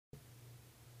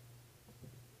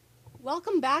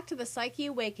Welcome back to the Psyche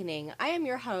Awakening. I am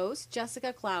your host,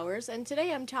 Jessica Clowers, and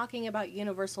today I'm talking about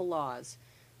universal laws.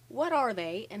 What are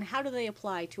they, and how do they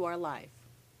apply to our life?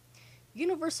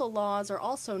 Universal laws are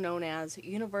also known as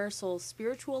universal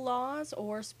spiritual laws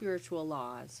or spiritual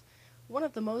laws. One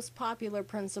of the most popular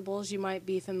principles you might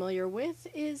be familiar with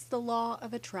is the law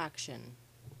of attraction.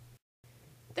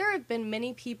 There have been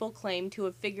many people claim to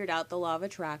have figured out the law of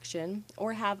attraction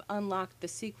or have unlocked the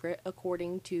secret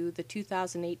according to the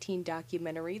 2018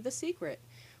 documentary The Secret,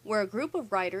 where a group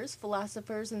of writers,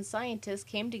 philosophers, and scientists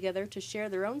came together to share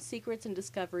their own secrets and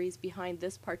discoveries behind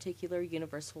this particular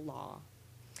universal law.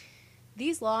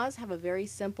 These laws have a very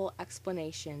simple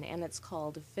explanation, and it's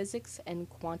called physics and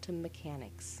quantum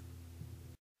mechanics.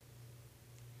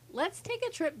 Let's take a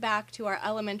trip back to our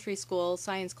elementary school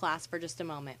science class for just a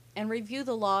moment and review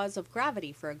the laws of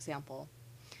gravity, for example.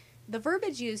 The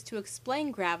verbiage used to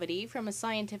explain gravity from a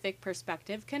scientific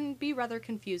perspective can be rather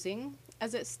confusing,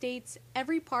 as it states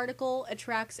every particle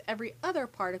attracts every other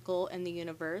particle in the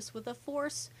universe with a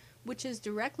force which is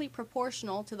directly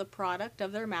proportional to the product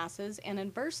of their masses and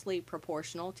inversely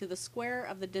proportional to the square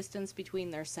of the distance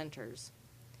between their centers.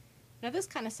 Now, this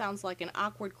kind of sounds like an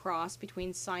awkward cross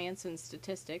between science and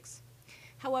statistics.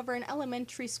 However, in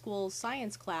elementary school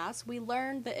science class, we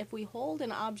learned that if we hold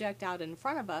an object out in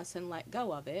front of us and let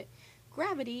go of it,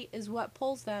 gravity is what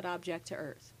pulls that object to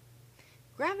Earth.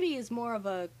 Gravity is more of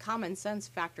a common sense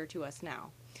factor to us now.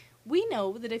 We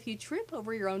know that if you trip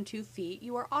over your own 2 feet,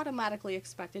 you are automatically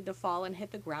expected to fall and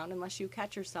hit the ground unless you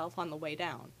catch yourself on the way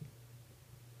down.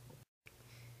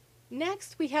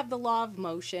 Next, we have the law of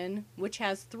motion, which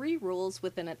has 3 rules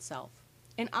within itself.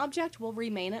 An object will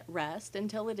remain at rest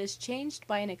until it is changed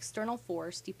by an external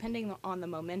force depending on the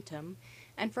momentum,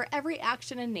 and for every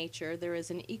action in nature there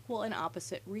is an equal and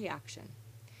opposite reaction.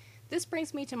 This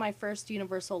brings me to my first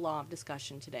universal law of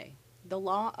discussion today, the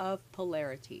law of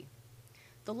polarity.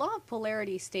 The law of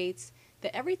polarity states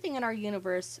that everything in our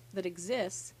universe that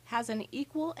exists has an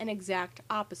equal and exact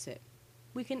opposite.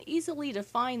 We can easily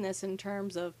define this in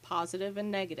terms of positive and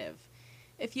negative.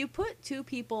 If you put 2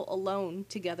 people alone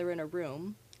together in a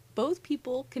room, both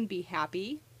people can be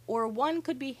happy, or one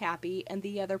could be happy and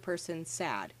the other person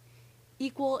sad.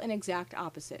 Equal and exact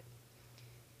opposite.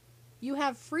 You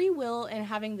have free will in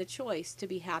having the choice to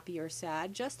be happy or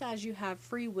sad, just as you have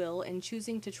free will in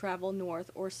choosing to travel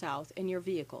north or south in your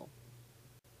vehicle.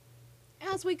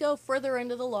 As we go further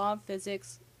into the law of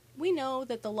physics, we know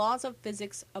that the laws of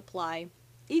physics apply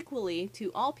equally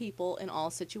to all people in all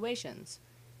situations.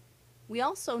 We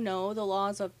also know the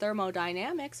laws of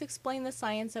thermodynamics explain the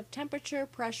science of temperature,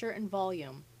 pressure, and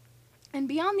volume. And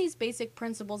beyond these basic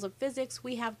principles of physics,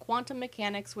 we have quantum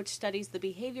mechanics, which studies the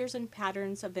behaviors and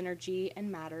patterns of energy and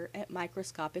matter at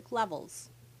microscopic levels.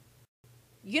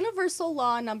 Universal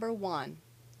law number 1.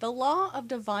 The law of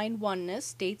divine oneness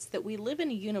states that we live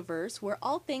in a universe where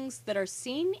all things that are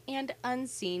seen and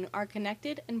unseen are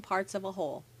connected and parts of a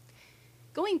whole.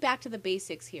 Going back to the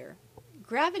basics here,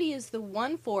 gravity is the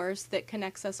one force that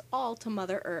connects us all to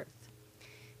Mother Earth.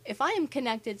 If I am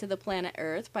connected to the planet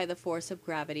Earth by the force of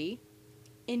gravity,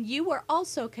 and you are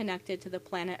also connected to the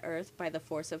planet Earth by the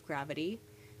force of gravity,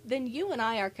 then you and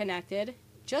I are connected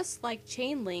just like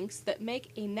chain links that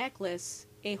make a necklace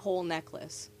a whole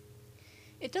necklace.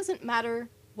 It doesn't matter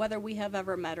whether we have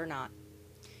ever met or not.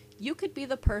 You could be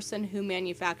the person who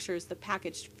manufactures the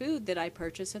packaged food that I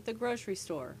purchase at the grocery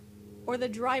store, or the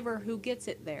driver who gets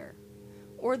it there,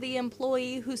 or the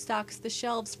employee who stocks the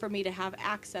shelves for me to have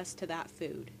access to that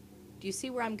food. Do you see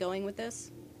where I'm going with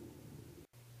this?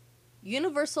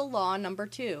 Universal law number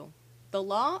 2. The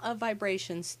law of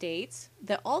vibration states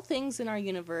that all things in our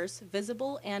universe,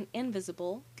 visible and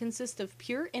invisible, consist of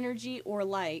pure energy or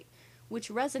light, which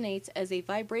resonates as a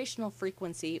vibrational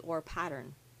frequency or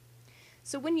pattern.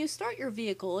 So when you start your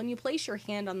vehicle and you place your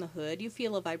hand on the hood, you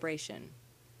feel a vibration.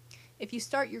 If you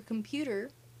start your computer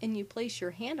and you place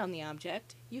your hand on the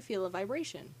object, you feel a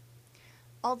vibration.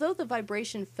 Although the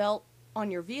vibration felt on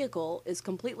your vehicle is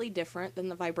completely different than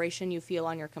the vibration you feel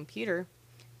on your computer,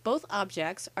 both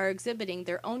objects are exhibiting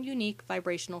their own unique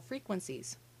vibrational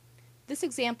frequencies. This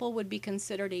example would be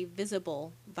considered a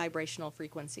visible vibrational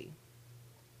frequency.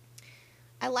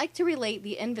 I like to relate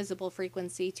the invisible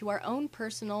frequency to our own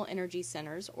personal energy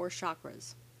centers or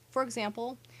chakras. For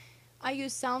example, I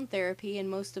use sound therapy in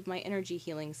most of my energy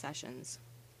healing sessions.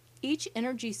 Each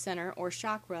energy center or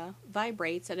chakra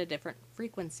vibrates at a different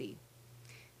frequency.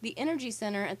 The energy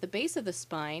center at the base of the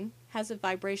spine has a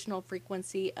vibrational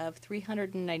frequency of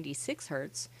 396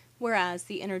 Hz, whereas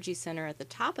the energy center at the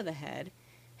top of the head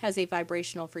has a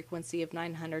vibrational frequency of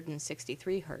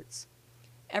 963 Hz.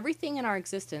 Everything in our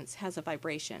existence has a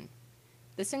vibration.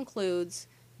 This includes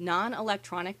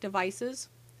non-electronic devices,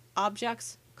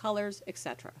 objects, colors,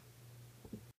 etc.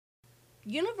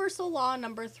 Universal law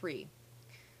number 3.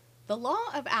 The law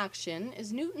of action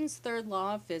is Newton's third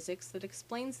law of physics that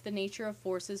explains the nature of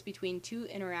forces between two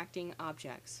interacting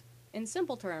objects. In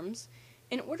simple terms,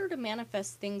 in order to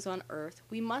manifest things on Earth,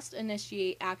 we must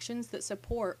initiate actions that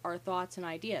support our thoughts and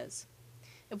ideas.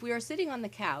 If we are sitting on the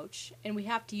couch and we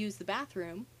have to use the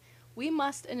bathroom, we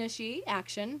must initiate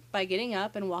action by getting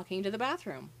up and walking to the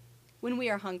bathroom. When we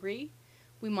are hungry,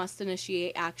 we must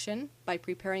initiate action by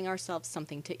preparing ourselves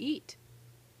something to eat.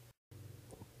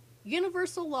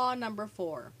 Universal law number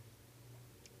 4.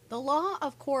 The law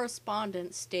of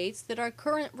correspondence states that our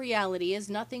current reality is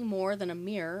nothing more than a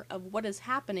mirror of what is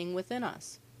happening within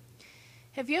us.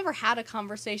 Have you ever had a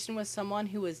conversation with someone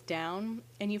who was down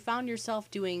and you found yourself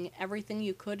doing everything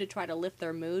you could to try to lift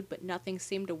their mood, but nothing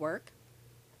seemed to work?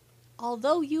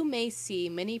 Although you may see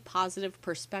many positive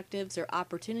perspectives or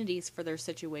opportunities for their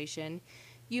situation,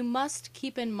 you must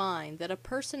keep in mind that a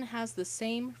person has the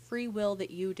same free will that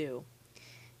you do.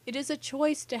 It is a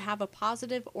choice to have a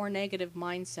positive or negative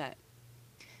mindset.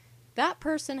 That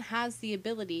person has the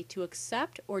ability to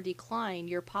accept or decline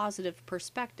your positive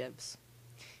perspectives.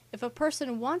 If a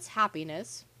person wants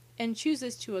happiness and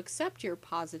chooses to accept your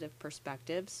positive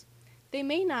perspectives, they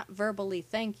may not verbally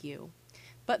thank you,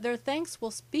 but their thanks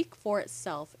will speak for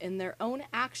itself in their own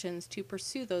actions to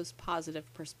pursue those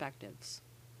positive perspectives.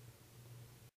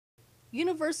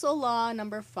 Universal law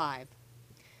number 5.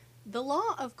 The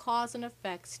law of cause and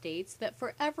effect states that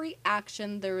for every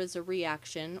action there is a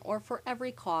reaction, or for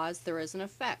every cause there is an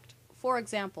effect. For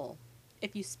example,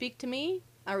 if you speak to me,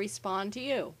 I respond to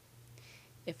you.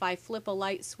 If I flip a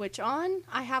light switch on,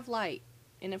 I have light,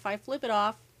 and if I flip it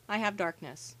off, I have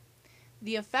darkness.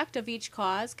 The effect of each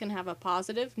cause can have a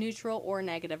positive, neutral, or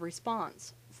negative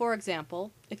response. For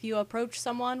example, if you approach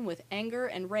someone with anger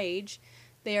and rage,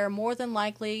 they are more than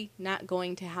likely not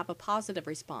going to have a positive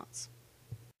response.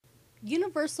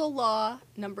 Universal law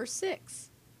number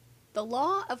 6. The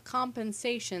law of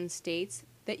compensation states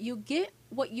that you get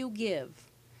what you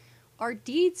give. Our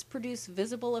deeds produce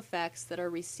visible effects that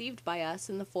are received by us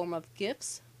in the form of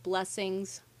gifts,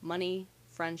 blessings, money,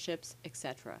 friendships,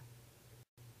 etc.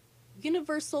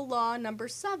 Universal law number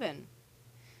 7.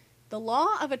 The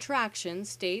law of attraction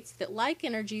states that like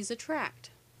energies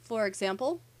attract. For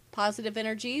example, positive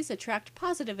energies attract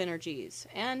positive energies,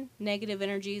 and negative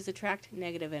energies attract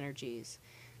negative energies.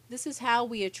 This is how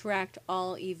we attract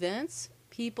all events,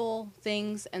 people,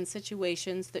 things, and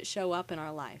situations that show up in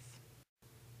our life.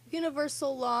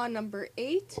 Universal law number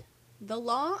 8. The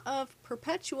law of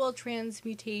perpetual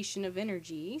transmutation of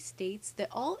energy states that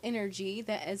all energy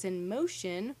that is in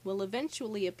motion will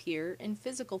eventually appear in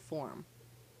physical form.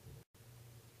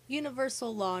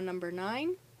 Universal law number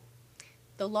 9.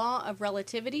 The law of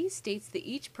relativity states that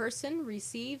each person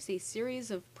receives a series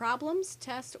of problems,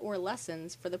 tests, or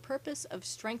lessons for the purpose of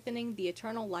strengthening the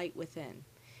eternal light within.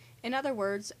 In other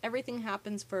words, everything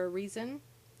happens for a reason,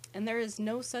 and there is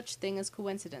no such thing as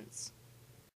coincidence.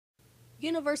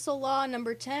 Universal law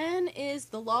number 10 is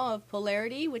the law of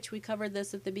polarity, which we covered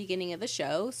this at the beginning of the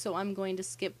show, so I'm going to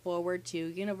skip forward to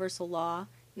universal law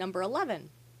number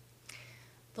 11.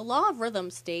 The law of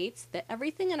rhythm states that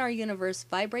everything in our universe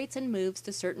vibrates and moves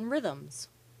to certain rhythms.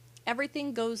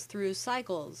 Everything goes through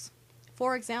cycles.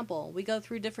 For example, we go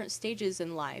through different stages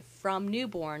in life, from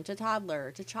newborn to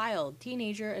toddler to child,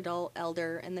 teenager, adult,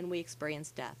 elder, and then we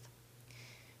experience death.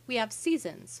 We have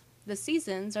seasons. The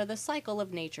seasons are the cycle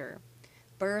of nature.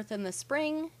 Birth in the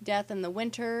spring, death in the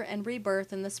winter, and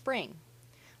rebirth in the spring.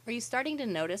 Are you starting to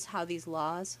notice how these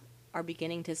laws are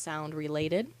beginning to sound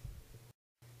related?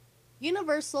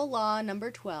 Universal law number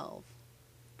 12.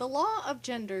 The law of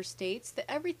gender states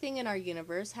that everything in our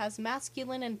universe has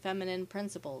masculine and feminine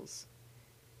principles.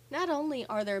 Not only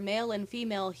are there male and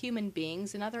female human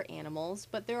beings and other animals,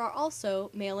 but there are also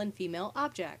male and female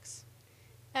objects.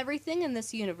 Everything in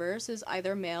this universe is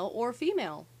either male or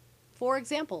female. For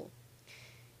example,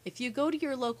 if you go to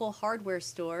your local hardware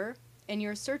store and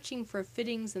you're searching for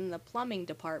fittings in the plumbing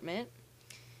department,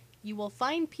 you will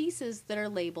find pieces that are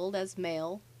labeled as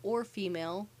male or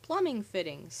female plumbing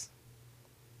fittings.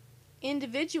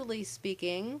 Individually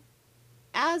speaking,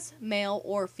 as male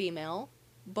or female,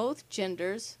 both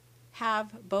genders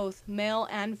have both male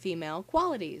and female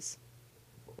qualities.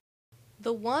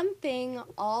 The one thing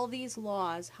all these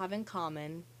laws have in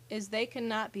common is they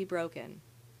cannot be broken.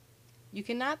 You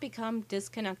cannot become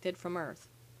disconnected from Earth.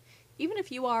 Even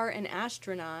if you are an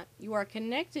astronaut, you are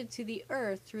connected to the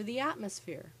Earth through the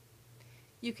atmosphere.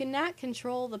 You cannot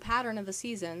control the pattern of the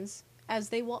seasons, as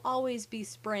they will always be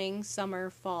spring, summer,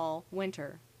 fall,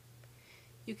 winter.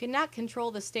 You cannot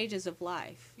control the stages of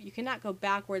life. You cannot go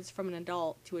backwards from an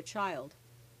adult to a child.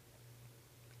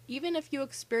 Even if you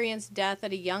experience death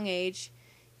at a young age,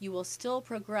 you will still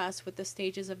progress with the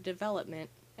stages of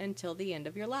development until the end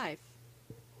of your life.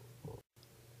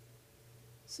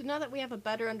 So now that we have a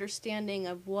better understanding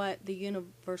of what the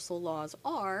universal laws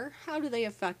are, how do they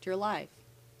affect your life?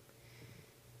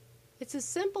 It's as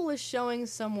simple as showing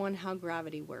someone how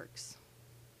gravity works.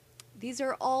 These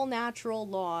are all natural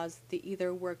laws that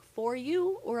either work for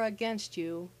you or against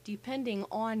you, depending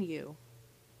on you.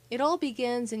 It all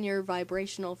begins in your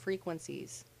vibrational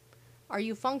frequencies. Are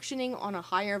you functioning on a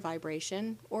higher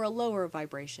vibration or a lower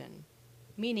vibration?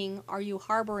 Meaning, are you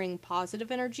harboring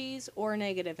positive energies or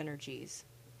negative energies?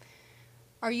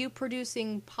 Are you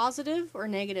producing positive or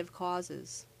negative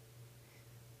causes?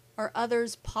 Are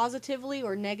others positively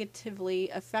or negatively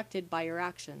affected by your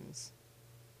actions?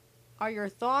 Are your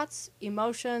thoughts,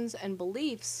 emotions, and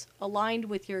beliefs aligned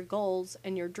with your goals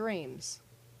and your dreams?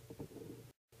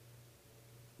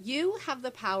 You have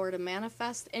the power to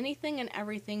manifest anything and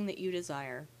everything that you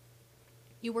desire.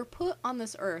 You were put on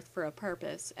this earth for a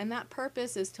purpose, and that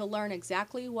purpose is to learn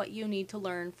exactly what you need to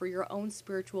learn for your own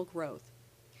spiritual growth.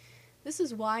 This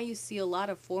is why you see a lot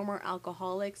of former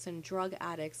alcoholics and drug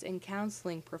addicts in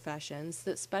counseling professions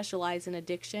that specialize in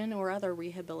addiction or other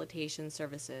rehabilitation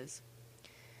services.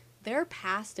 Their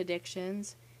past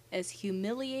addictions, as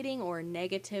humiliating or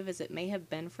negative as it may have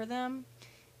been for them,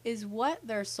 is what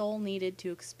their soul needed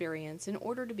to experience in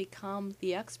order to become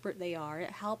the expert they are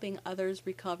at helping others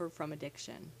recover from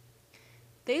addiction.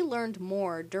 They learned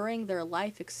more during their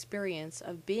life experience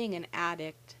of being an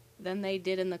addict than they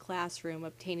did in the classroom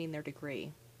obtaining their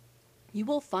degree. You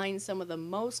will find some of the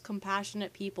most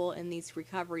compassionate people in these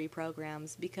recovery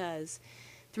programs because,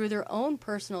 through their own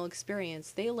personal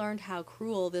experience, they learned how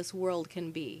cruel this world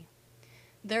can be.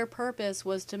 Their purpose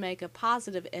was to make a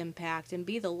positive impact and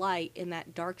be the light in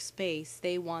that dark space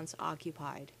they once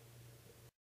occupied.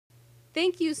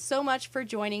 Thank you so much for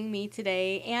joining me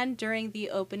today and during the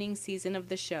opening season of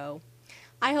the show.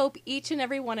 I hope each and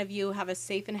every one of you have a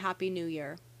safe and happy New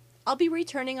Year. I'll be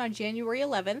returning on January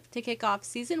 11th to kick off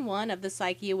Season 1 of the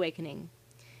Psyche Awakening.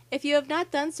 If you have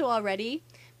not done so already,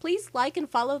 please like and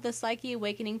follow the Psyche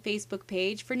Awakening Facebook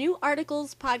page for new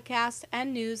articles, podcasts,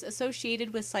 and news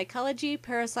associated with psychology,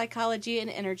 parapsychology, and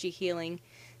energy healing.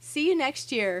 See you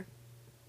next year.